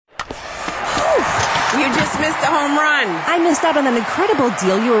You just missed a home run. I missed out on an incredible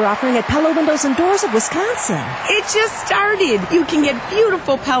deal you were offering at Pella Windows and Doors of Wisconsin. It just started. You can get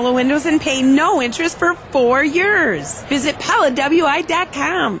beautiful Pella windows and pay no interest for 4 years. Visit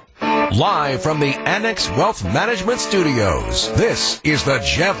PellaWI.com. Live from the Annex Wealth Management Studios, this is the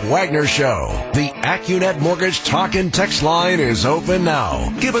Jeff Wagner Show. The AccuNet Mortgage Talk and Text line is open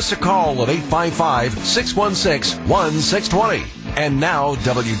now. Give us a call at 855-616-1620. And now,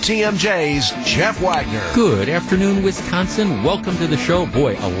 WTMJ's Jeff Wagner. Good afternoon, Wisconsin. Welcome to the show.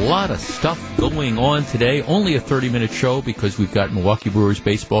 Boy, a lot of stuff going on today. Only a 30-minute show because we've got Milwaukee Brewers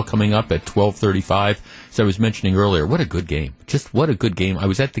baseball coming up at 12:35. As I was mentioning earlier, what a good game. Just what a good game. I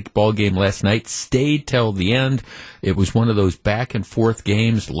was at the ball game last night, stayed till the end. It was one of those back-and-forth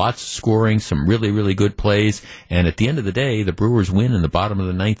games, lots of scoring, some really, really good plays. And at the end of the day, the Brewers win in the bottom of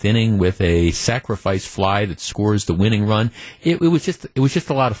the ninth inning with a sacrifice fly that scores the winning run. It was just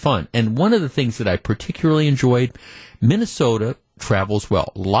a lot of fun. And one of the things that I particularly enjoyed, Minnesota travels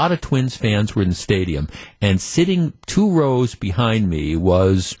well. A lot of Twins fans were in the stadium, and sitting 2 rows behind me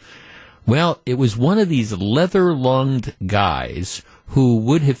was, well, it was one of these leather-lunged guys who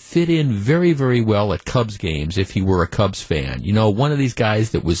would have fit in very, very well at Cubs games if he were a Cubs fan. You know, one of these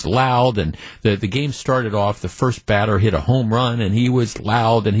guys that was loud, and the game started off, the first batter hit a home run, and he was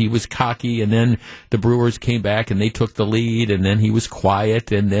loud, and he was cocky, and then the Brewers came back, and they took the lead, and then he was quiet,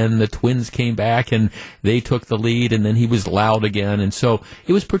 and then the Twins came back, and they took the lead, and then he was loud again. And so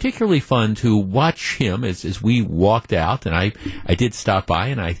it was particularly fun to watch him as we walked out, and I did stop by,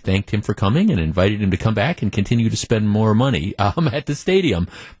 and I thanked him for coming and invited him to come back and continue to spend more money at the stadium.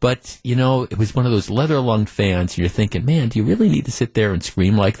 But, you know, it was one of those leather-lunged fans, and you're thinking, man, do you really need to sit there and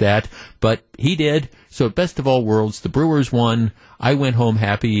scream like that? But he did. So best of all worlds, the Brewers won. I went home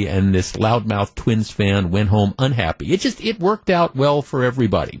happy, and this loudmouth Twins fan went home unhappy. It worked out well for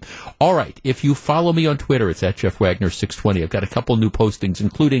everybody. All right, if you follow me on Twitter, it's at Jeff Wagner 620. I've got a couple new postings,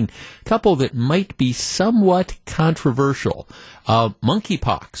 including a couple that might be somewhat controversial.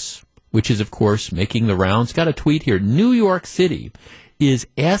 Monkeypox, which is, of course, making the rounds. Got a tweet here. New York City is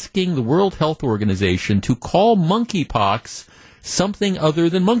asking the World Health Organization to call monkeypox something other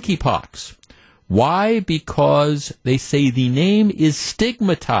than monkeypox. Why? Because they say the name is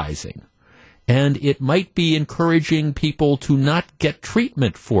stigmatizing, and it might be encouraging people to not get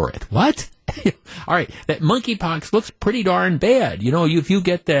treatment for it. What? All right, that monkeypox looks pretty darn bad. You know, if you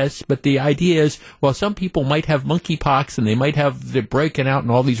get this, but the idea is, well, some people might have monkeypox and they might have the breaking out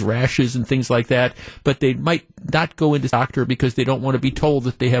and all these rashes and things like that, but they might not go into the doctor because they don't want to be told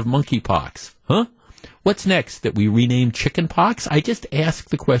that they have monkeypox. Huh? What's next? That we rename chickenpox? I just asked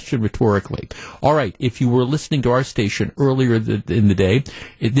the question rhetorically. All right, if you were listening to our station earlier in the day,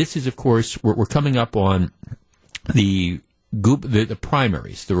 this is, of course, we're coming up on the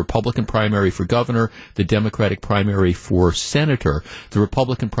primaries, the Republican primary for governor, the Democratic primary for senator. The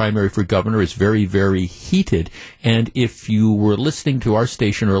Republican primary for governor is very, very heated. And if you were listening to our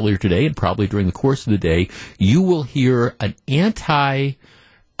station earlier today, and probably during the course of the day, you will hear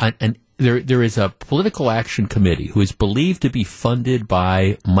There is a political action committee who is believed to be funded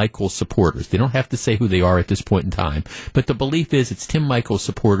by Michael's supporters. They don't have to say who they are at this point in time, but the belief is it's Tim Michael's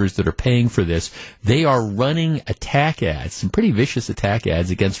supporters that are paying for this. They are running attack ads, some pretty vicious attack ads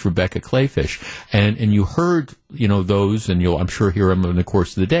against Rebecca Clayfish. And you heard, those, and you'll, I'm sure, hear them in the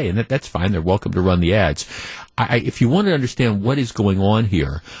course of the day. And that's fine. They're welcome to run the ads. If you want to understand what is going on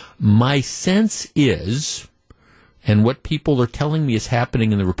here, my sense is, and what people are telling me is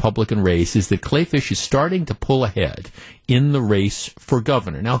happening in the Republican race, is that Clayfish is starting to pull ahead in the race for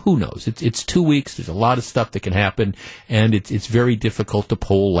governor. Now, who knows? It's 2 weeks. There's a lot of stuff that can happen, and it's very difficult to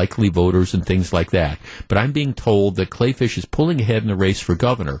poll likely voters and things like that. But I'm being told that Clayfish is pulling ahead in the race for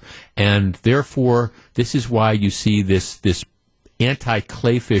governor, and therefore this is why you see this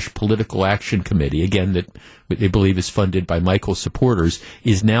anti-Clayfish political action committee, again, that they believe is funded by Michael's supporters,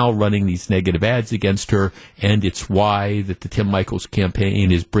 is now running these negative ads against her, and it's why that the Tim Michaels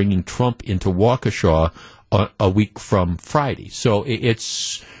campaign is bringing Trump into Waukesha a week from Friday. So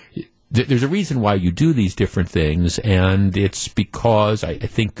there's a reason why you do these different things, and it's because I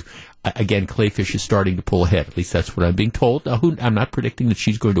think, again, Clayfish is starting to pull ahead. At least that's what I'm being told. Now, I'm not predicting that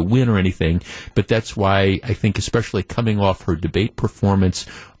she's going to win or anything, but that's why I think, especially coming off her debate performance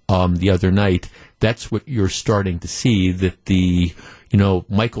the other night, that's what you're starting to see, that the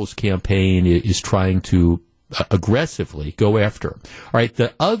Michael's campaign is trying to aggressively go after. All right,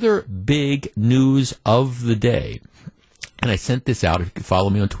 the other big news of the day, and I sent this out. If you can follow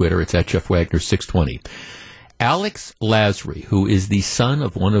me on Twitter, it's at Jeff Wagner 620. Alex Lasry, who is the son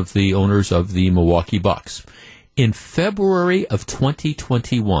of one of the owners of the Milwaukee Bucks, in February of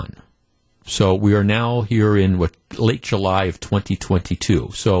 2021, So we are now here in late July of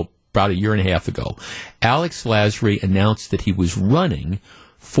 2022. So about a year and a half ago, Alex Lasry announced that he was running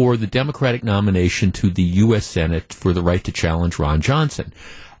for the Democratic nomination to the U.S. Senate for the right to challenge Ron Johnson.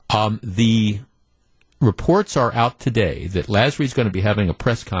 The reports are out today that Lasry is going to be having a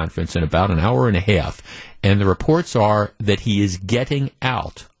press conference in about an hour and a half, and the reports are that he is getting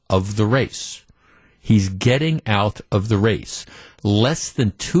out of the race. He's getting out of the race less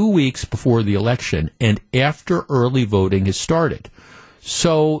than 2 weeks before the election and after early voting has started.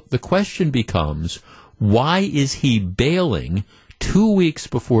 So the question becomes, why is he bailing 2 weeks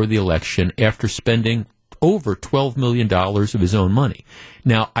before the election after spending over $12 million of his own money?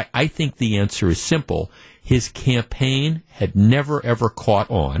 Now, I think the answer is simple. His campaign had never, ever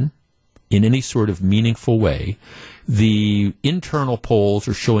caught on in any sort of meaningful way. The internal polls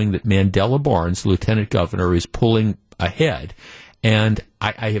are showing that Mandela Barnes, the lieutenant governor, is pulling ahead. And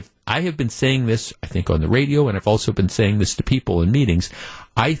I have been saying this, I think, on the radio, and I've also been saying this to people in meetings.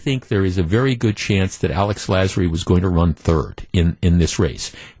 I think there is a very good chance that Alex Lasry was going to run third in this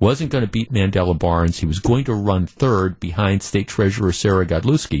race. He wasn't going to beat Mandela Barnes. He was going to run third behind State Treasurer Sarah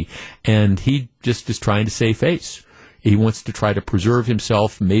Godlewski, and he just is trying to save face. He wants to try to preserve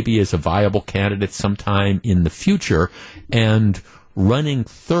himself maybe as a viable candidate sometime in the future, and running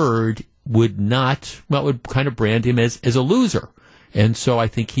third would would kind of brand him as a loser. And so I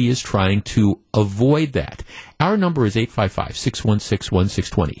think he is trying to avoid that. Our number is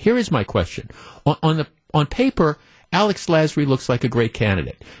 855-616-1620. Here is my question. On paper, Alex Lasry looks like a great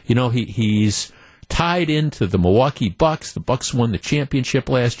candidate. You know, he's tied into the Milwaukee Bucks. The Bucks won the championship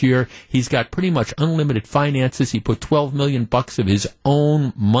last year. He's got pretty much unlimited finances. He put $12 million of his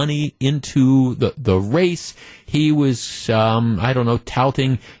own money into the race. He was,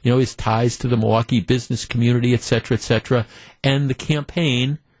 touting, his ties to the Milwaukee business community, et cetera, and the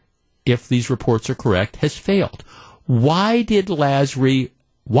campaign, if these reports are correct, has failed. Why did Lasry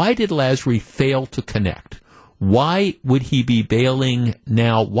fail to connect? Why would he be bailing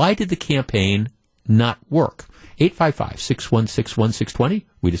now? Why did the campaign not work? 855-616-1620.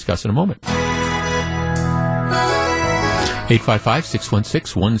 We discuss in a moment.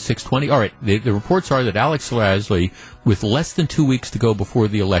 855-616-1620. All right, the reports are that Alex Lasry, with less than 2 weeks to go before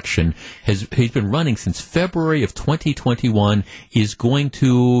the election, he's been running since February of 2021, is going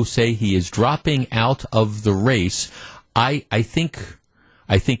to say he is dropping out of the race. I think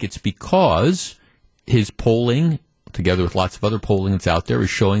it's because his polling, together with lots of other polling that's out there, is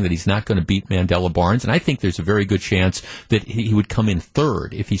showing that he's not going to beat Mandela Barnes. And I think there's a very good chance that he would come in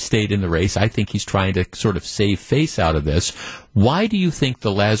third if he stayed in the race. I think he's trying to sort of save face out of this. Why do you think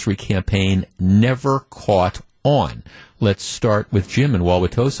the Lasry campaign never caught on? Let's start with Jim in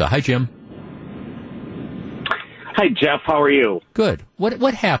Wauwatosa. Hi, Jim. Hi, Jeff. How are you? Good.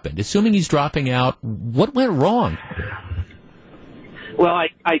 What happened? Assuming he's dropping out, what went wrong? Well, I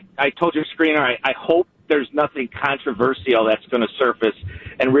told your screener, I hope there's nothing controversial that's going to surface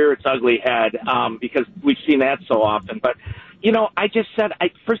and rear its ugly head, because we've seen that so often. But, I just said,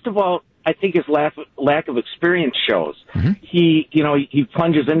 first of all, I think his lack of experience shows. Mm-hmm. He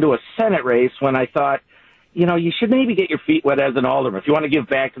plunges into a Senate race when I thought, you should maybe get your feet wet as an alderman. If you want to give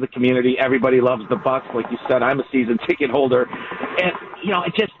back to the community, everybody loves the Bucks. Like you said, I'm a season ticket holder. And,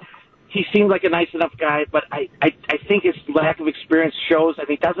 he seemed like a nice enough guy, but I think his lack of experience shows that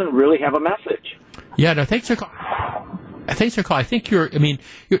he doesn't really have a message. Yeah, no, thanks for calling. I think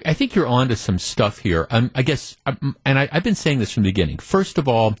you're onto some stuff here. I guess, and I've been saying this from the beginning. First of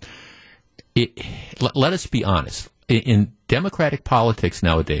all, let us be honest. In Democratic politics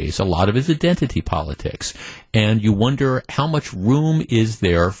nowadays, a lot of it is identity politics, and you wonder how much room is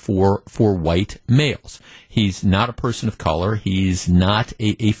there for white males. He's not a person of color. He's not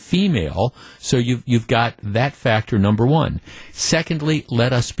a female. So you've got that factor, number one. Secondly,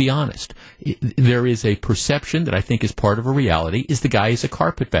 let us be honest. There is a perception that I think is part of a reality, is the guy is a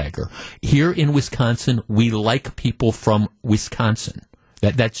carpetbagger. Here in Wisconsin, we like people from Wisconsin.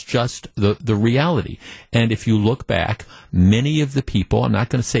 That's just the reality. And if you look back, many of the people, I'm not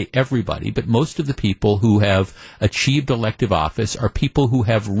going to say everybody, but most of the people who have achieved elective office are people who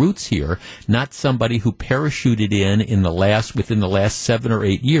have roots here, not somebody who parachuted within the last 7 or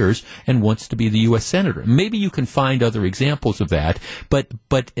 8 years and wants to be the U.S. Senator. Maybe you can find other examples of that,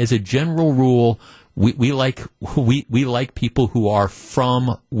 but as a general rule, we like people who are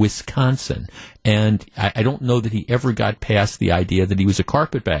from Wisconsin, and I don't know that he ever got past the idea that he was a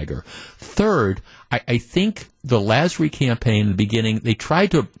carpetbagger. Third, I think the Lasry campaign in the beginning, they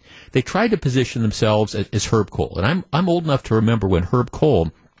tried to position themselves as Herb Kohl, and I'm old enough to remember when Herb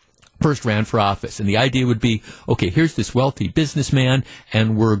Kohl first ran for office. And the idea would be, okay, here's this wealthy businessman,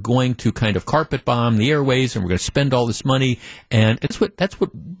 and we're going to kind of carpet bomb the airways, and we're going to spend all this money. And that's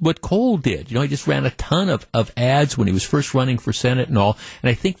what Cole did. He just ran a ton of ads when he was first running for Senate and all. And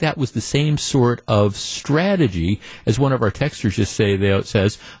I think that was the same sort of strategy as one of our texters just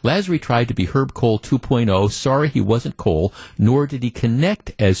says, Lasry tried to be Herb Cole 2.0. Sorry, he wasn't Cole, nor did he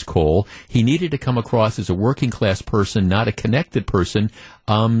connect as Cole. He needed to come across as a working class person, not a connected person.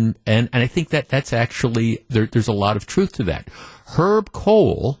 And I think that's actually, there's a lot of truth to that. Herb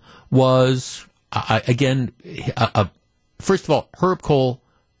Cole was, first of all, Herb Cole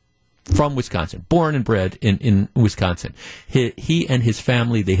from Wisconsin, born and bred in Wisconsin. He and his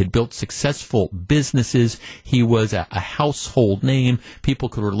family, they had built successful businesses. He was a household name. People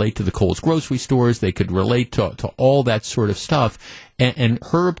could relate to the Cole's grocery stores. They could relate to all that sort of stuff. And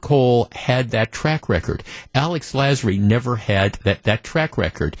Herb Cole had that track record. Alex Lasry never had that track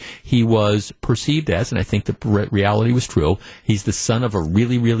record. He was perceived as, and I think the reality was true, he's the son of a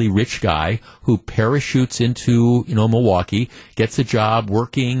really, really rich guy who parachutes into, Milwaukee, gets a job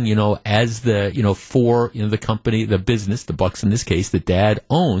working, as for the company, the business, the Bucks in this case, that dad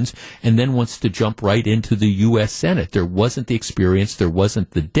owns, and then wants to jump right into the U.S. Senate. There wasn't the experience. There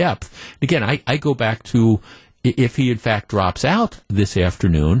wasn't the depth. Again, I go back to, if he in fact drops out this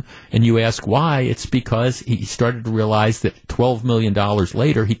afternoon, and you ask why, it's because he started to realize that $12 million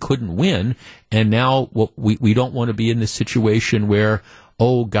later he couldn't win, and now we don't want to be in this situation where,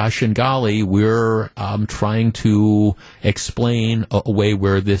 oh gosh and golly, we're trying to explain a way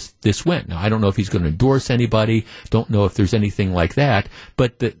where this went. Now, I don't know if he's going to endorse anybody, don't know if there's anything like that,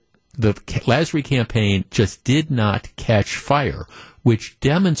 but the Lasry campaign just did not catch fire, which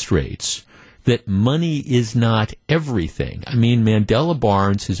demonstrates that money is not everything. I mean, Mandela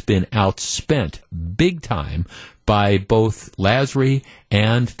Barnes has been outspent big time by both Lasry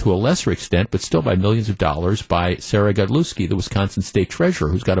and, to a lesser extent, but still by millions of dollars, by Sarah Godlewski, the Wisconsin State Treasurer,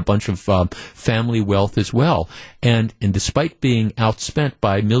 who's got a bunch of family wealth as well. And despite being outspent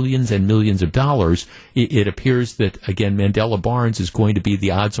by millions and millions of dollars, it appears that, again, Mandela Barnes is going to be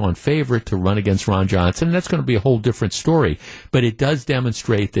the odds-on favorite to run against Ron Johnson, and that's going to be a whole different story. But it does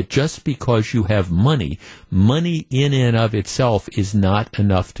demonstrate that just because you have money in and of itself is not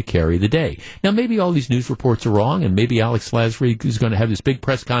enough to carry the day. Now, maybe all these news reports are wrong, and maybe Alex Lasry is going to have this big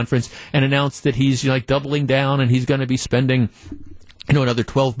press conference and announce that he's doubling down and he's going to be spending another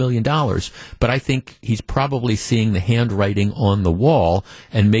 $12 million. But I think he's probably seeing the handwriting on the wall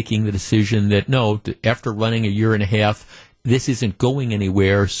and making the decision that, no, after running a year and a half, this isn't going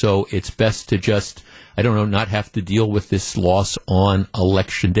anywhere, so it's best to just, not have to deal with this loss on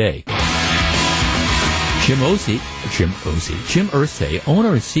Election Day. Jim Irsay,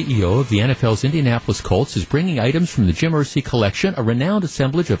 owner and CEO of the NFL's Indianapolis Colts, is bringing items from the Jim Irsay Collection, a renowned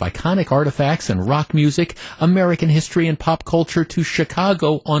assemblage of iconic artifacts and rock music, American history, and pop culture, to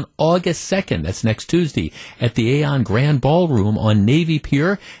Chicago on August 2nd. That's next Tuesday at the Aon Grand Ballroom on Navy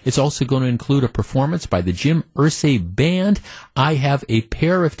Pier. It's also going to include a performance by the Jim Irsay Band. I have a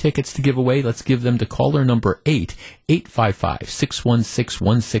pair of tickets to give away. Let's give them to caller number 8.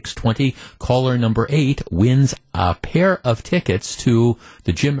 855-616-1620. Caller number 8 wins a pair of tickets to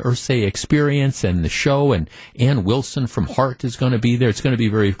the Jim Irsay Experience and the show, and Ann Wilson from Heart is going to be there. It's going to be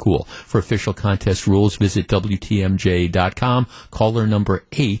very cool. For official contest rules, visit WTMJ.com. Caller number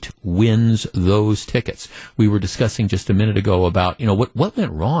 8 wins those tickets. We were discussing just a minute ago about, what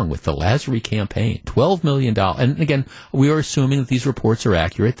went wrong with the Lasry campaign. $12 million. And again, we are assuming that these reports are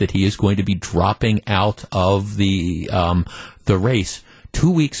accurate, that he is going to be dropping out of the race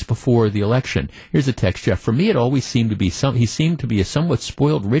 2 weeks before the election. Here's a text, Jeff. For me, it always seemed to be he seemed to be a somewhat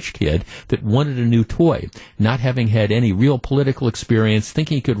spoiled rich kid that wanted a new toy, not having had any real political experience,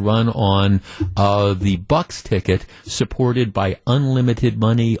 thinking he could run on the Bucks ticket supported by unlimited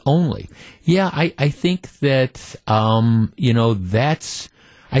money only. Yeah, I think that,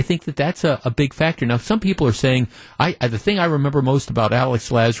 I think that's a big factor. Now, some people are saying, the thing I remember most about Alex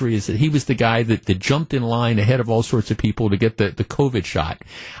Lasry is that he was the guy that jumped in line ahead of all sorts of people to get the COVID shot.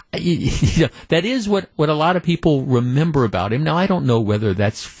 That is what a lot of people remember about him. Now, I don't know whether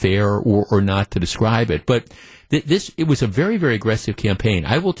that's fair or not to describe it, but it was a very, very aggressive campaign.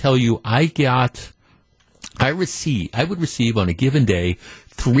 I will tell you, I would receive on a given day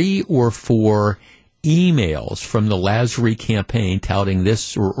 3 or 4 emails from the Lasry campaign touting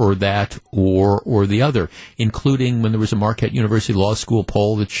this or that or the other, including when there was a Marquette University Law School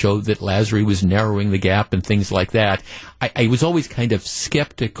poll that showed that Lasry was narrowing the gap and things like that. I was always kind of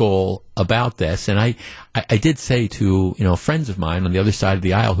skeptical about this, and I did say to friends of mine on the other side of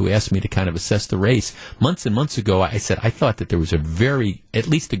the aisle who asked me to kind of assess the race months and months ago, I said I thought that there was at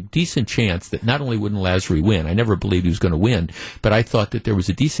least a decent chance that not only wouldn't Lasry win, I never believed he was going to win, but I thought that there was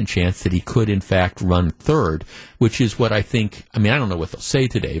a decent chance that he could in fact run third, which is what I think. I mean, I don't know what they'll say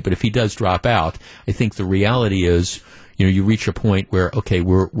today, but if he does drop out, I think the reality is, you reach a point where, okay,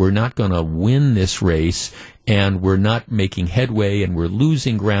 we're not going to win this race, and we're not making headway, and we're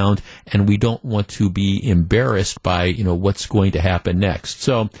losing ground, and we don't want to be embarrassed by what's going to happen next.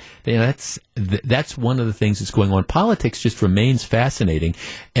 So that's one of the things that's going on. Politics just remains fascinating,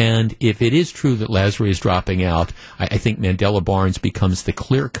 and if it is true that Lasry is dropping out, I think Mandela Barnes becomes the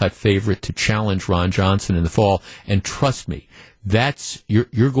clear-cut favorite to challenge Ron Johnson in the fall. And trust me,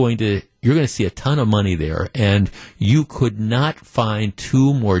 you're going to see a ton of money there, and you could not find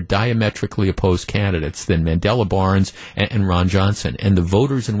two more diametrically opposed candidates than Mandela Barnes and Ron Johnson. And the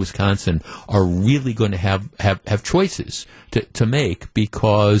voters in Wisconsin are really going to have choices to make,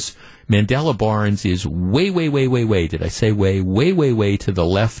 because Mandela Barnes is way to the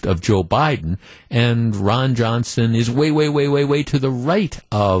left of Joe Biden, and Ron Johnson is way to the right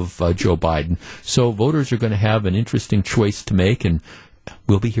of Joe Biden. So voters are going to have an interesting choice to make, and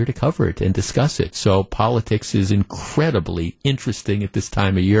we'll be here to cover it and discuss it. So politics is incredibly interesting at this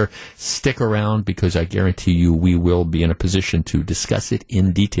time of year. Stick around, because I guarantee you we will be in a position to discuss it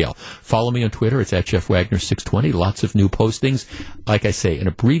in detail. Follow me on Twitter. It's at Jeff Wagner 620. Lots of new postings. Like I say, an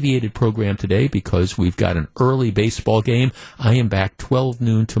abbreviated program today because we've got an early baseball game. I am back 12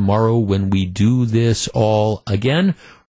 noon tomorrow when we do this all again.